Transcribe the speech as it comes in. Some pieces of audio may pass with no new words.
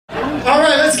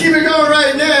keep it going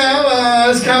right now.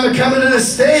 It's coming to the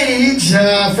stage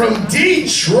from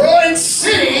Detroit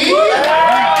City. Let's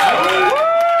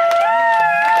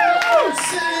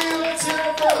hear it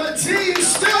for Mateen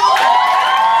Stewart.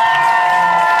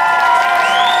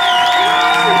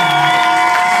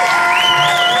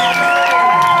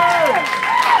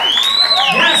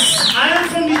 Yes, I am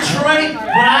from Detroit,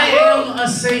 but I am a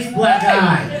safe black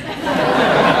guy.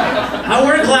 I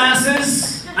wear glasses.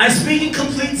 I speak in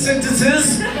complete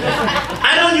sentences.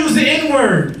 I don't use the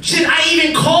N-word. Shit, I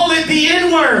even call it the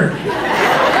N-word.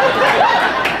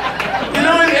 You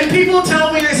know, and people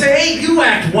tell me, they say, hey, you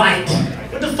act white.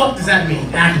 What the fuck does that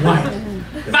mean, act white?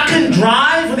 If I couldn't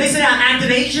drive, would they say I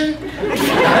acted Asian?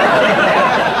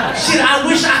 Shit, I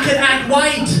wish I could act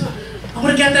white. I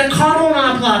would've got that car loan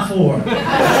I applied for.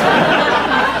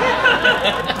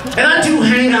 And I do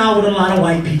hang out with a lot of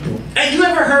white people. Hey, you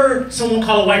ever heard someone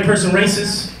call a white person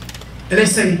racist? And they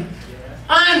say,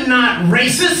 I'm not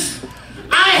racist.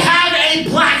 I have a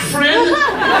black friend.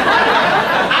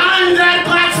 I'm that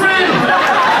black friend.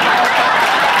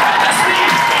 That's me.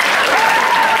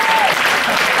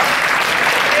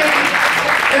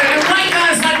 And white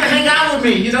guys like to hang out with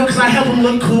me, you know, because I help them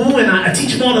look cool and I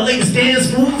teach them all the latest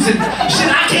dance moves and shit,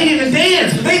 I can't even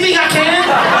dance, but they think I can.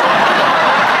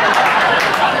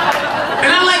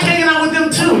 And I like hanging out with them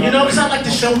too, you know, because I like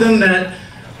to show them that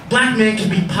black men can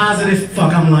be positive.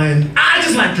 Fuck, I'm lying. I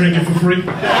just like drinking for free.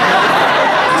 Because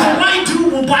a white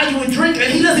dude will buy you a drink and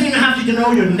he doesn't even have to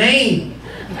know your name.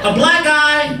 A black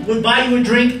guy would buy you a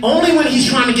drink only when he's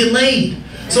trying to get laid.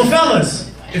 So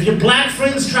fellas, if your black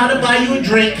friends try to buy you a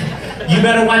drink, you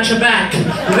better watch your back.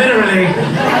 Literally.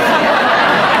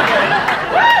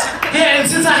 Yeah, and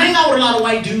since I hang out with a lot of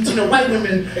white dudes, you know, white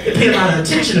women, they pay a lot of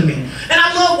attention to me. And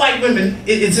I love white women,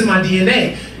 it's in my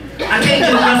DNA. I can't get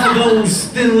enough of those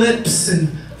thin lips and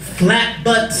flat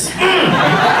butts.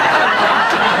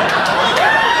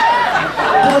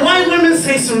 But white women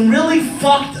say some really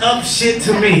fucked up shit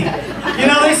to me. You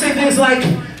know, they say things like,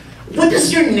 what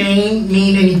does your name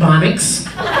mean in Ebonics?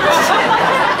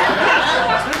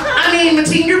 I mean,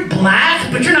 Mateen, you're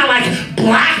black, but you're not like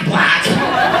black.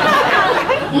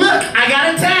 Look, I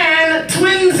got a tan,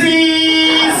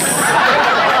 twinsies.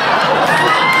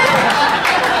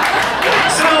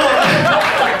 So,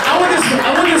 I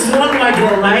want this one white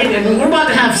girl, right? And we're about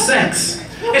to have sex.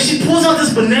 And she pulls out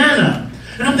this banana.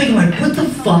 And I'm thinking like, what the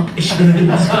fuck is she gonna do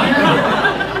with this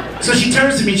banana? So she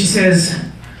turns to me and she says,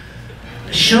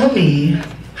 show me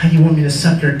how you want me to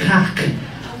suck your cock.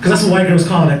 Because that's what white girls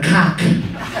call it, a cock. And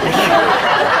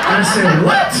I said,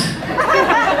 what?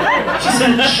 She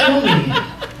said, show me.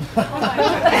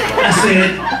 I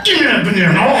said, give me that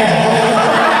banana.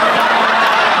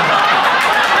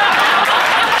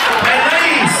 Hey,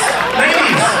 ladies,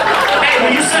 hey,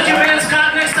 when you suck your man's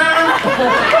cock next time,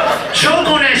 choke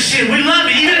on that shit. We love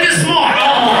it, even if it's small.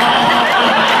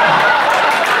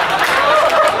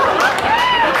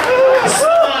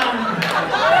 So,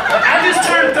 I just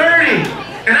turned 30,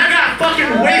 and I got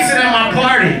fucking wasted at my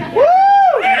party.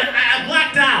 And I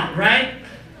blacked out, right?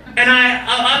 And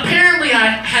apparently I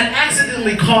had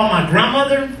accidentally called my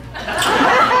grandmother.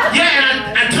 Yeah,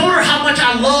 and I told her how much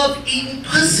I love eating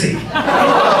pussy.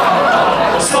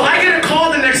 So I get a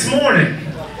call the next morning.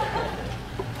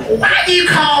 Why do you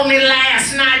call me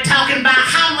last night talking about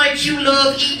how much you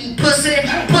love eating pussy?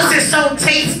 Pussy's so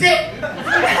tasty.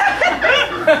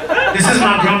 This is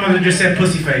my grandmother just said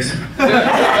pussy face.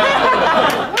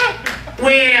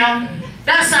 Well,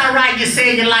 that's all right you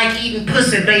say you like eating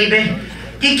pussy, baby.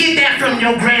 You get that from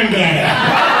your granddaddy.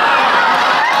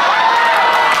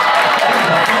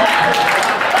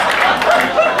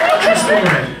 True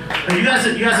story. You guys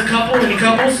a couple? Any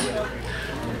couples?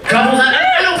 Couples?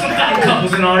 I know some fucking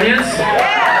couples in the audience.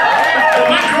 Well,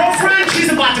 my girlfriend,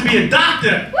 she's about to be a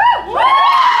doctor.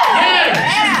 Yeah,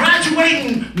 she's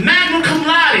graduating magna cum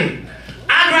laude.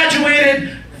 I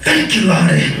graduated, thank you,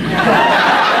 Lottie.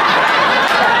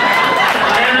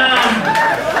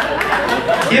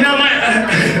 You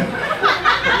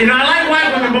know, I like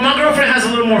white women, but my girlfriend has a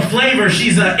little more flavor.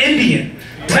 She's Indian.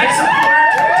 Tech support.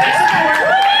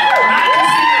 Not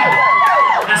Indian.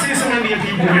 I see some Indian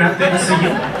people here. I think see you.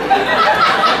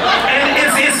 And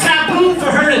it's taboo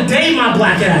for her to date my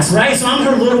black ass, right? So I'm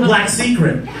her little black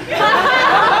secret.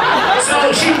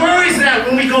 So she worries that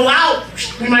when we go out,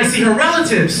 we might see her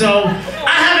relatives. So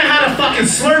I haven't had a fucking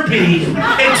Slurpee in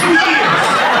 2 years.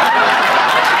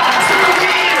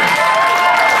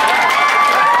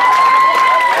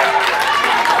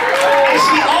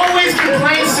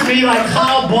 Complains to me like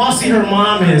how bossy her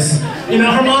mom is. You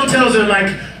know, her mom tells her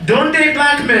like, don't date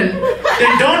black men.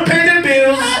 They don't pay their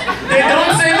bills. They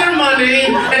don't save their money.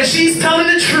 And and she's telling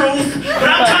the truth, but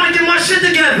I'm trying to get my shit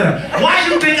together. Why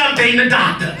do you think I'm dating a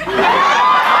doctor?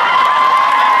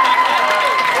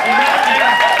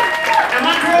 And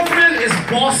my girlfriend is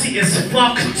bossy as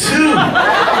fuck too.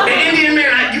 An Indian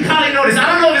man, you probably know this. I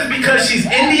don't know if it's because she's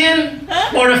Indian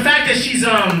or the fact that she's a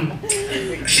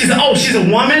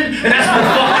woman, and that's what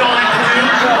the fuck y'all like to do.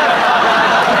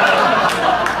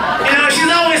 You know,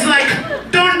 she's always like,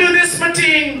 don't do this,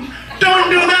 Mateen. Don't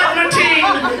do that, Mateen.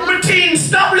 Mateen,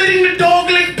 stop letting the dog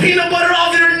lick peanut butter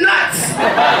off your nuts.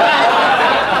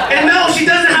 And no, she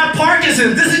doesn't have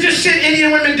Parkinson's. This is just shit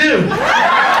Indian women do.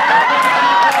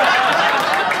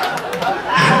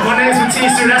 My name's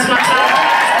Mateen Stewart, that's my time.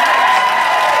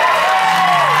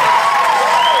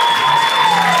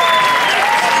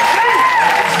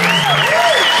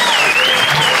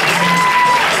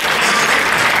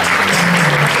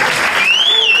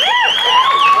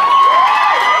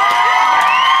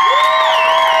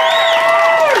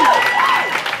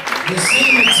 You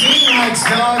see, Mateen likes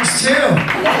dogs too.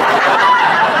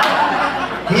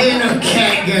 He ain't no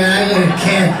cat guy, a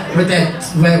cat with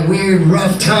that weird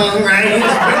rough tongue, right?